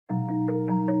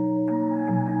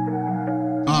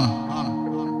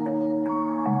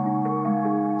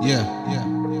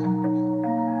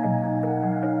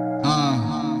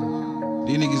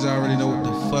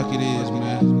fuck it is,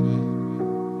 man.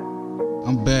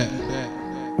 I'm back.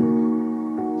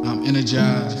 I'm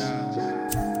energized.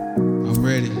 I'm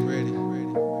ready.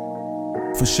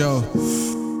 For sure.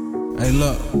 Hey,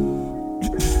 look.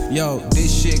 Yo,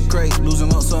 this shit great. Losing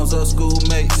lump sums of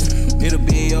schoolmates. It'll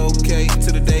be okay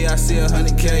till the day I see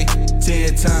 100K.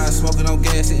 10 times smoking on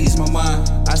gas, it eats my mind.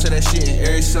 I say that shit in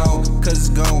every song, cause it's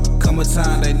gon' come a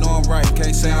time they know I'm right,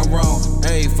 can't say I'm wrong.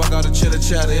 Hey, fuck all the chitter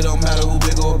chatter, it don't matter who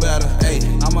big or better. Hey,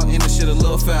 I'ma end this shit a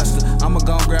little faster, I'ma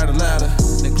gon' grab the ladder.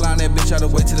 Then climb that bitch all the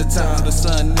way to the top of the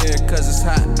sun near, cause it's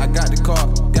hot. I got the car,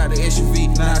 got the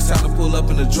SUV, now it's time to pull up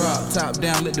in the drop. Top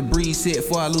down, let the breeze hit,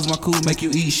 before I lose my cool, make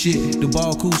you eat shit. The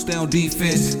ball cool, stay on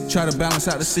defense, try to balance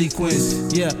out the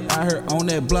sequence. Yeah, I heard on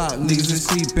that block, niggas is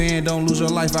sleeping. Don't lose your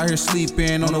life out here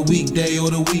sleeping on a weekday or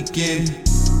the weekend.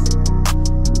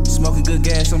 Smoking good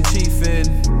gas, I'm chiefin'.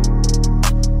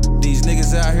 These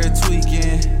niggas out here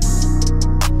tweaking.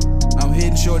 I'm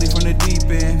hitting shorty from the deep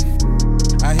end.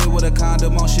 I hit with a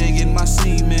condom on shit, getting my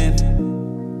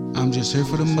semen. I'm just here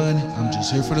for the money, I'm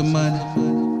just here for the money.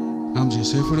 I'm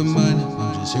just here for the money,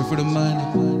 I'm just here for the money.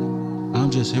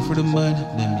 I'm just here for the money,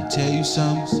 let me tell you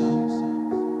something.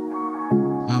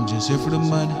 I'm just here for the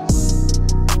money.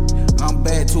 I'm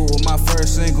back to it with my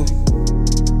first single.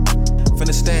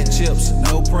 Finna stack chips,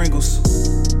 no Pringles.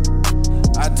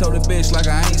 I told that bitch like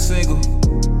I ain't single.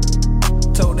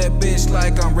 Told that bitch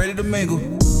like I'm ready to mingle.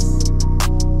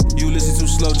 You listen too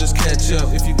slow, just catch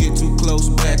up. If you get too close,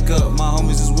 back up. My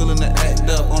homies is willing to act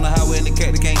up. On the highway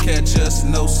indicator can't catch us,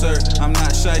 no sir. I'm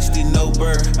not shiesty, no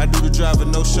burr. I do the driver,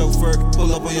 no chauffeur.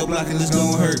 Pull up on your block and it's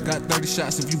gon' hurt. Got 30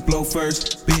 shots if you blow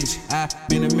first. Bitch, I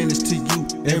been a menace to you.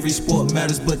 Every sport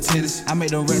matters but tennis. I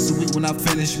make them rest a week when I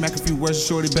finish. Mac a few words,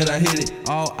 shorty, bet I hit it.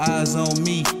 All eyes on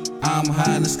me. I'm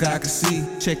high in the sky, I can see.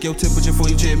 Check your temperature before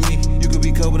you check me. You could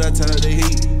be cold, but I turn up the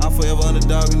heat. I'm forever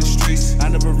underdog in the streets. I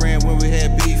never ran when we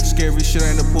had beef. Scary shit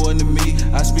ain't important to me.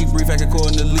 I speak brief, act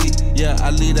accordingly. Yeah,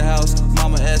 I leave the house.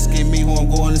 Mama asking me who I'm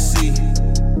going to see.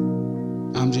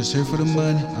 I'm just here for the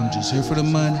money. I'm just here for the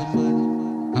money.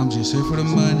 I'm just here for the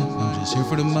money. I'm just here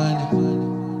for the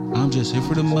money. I'm just here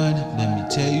for the money. Let me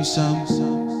tell you something.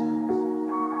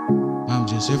 I'm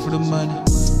just here for the money.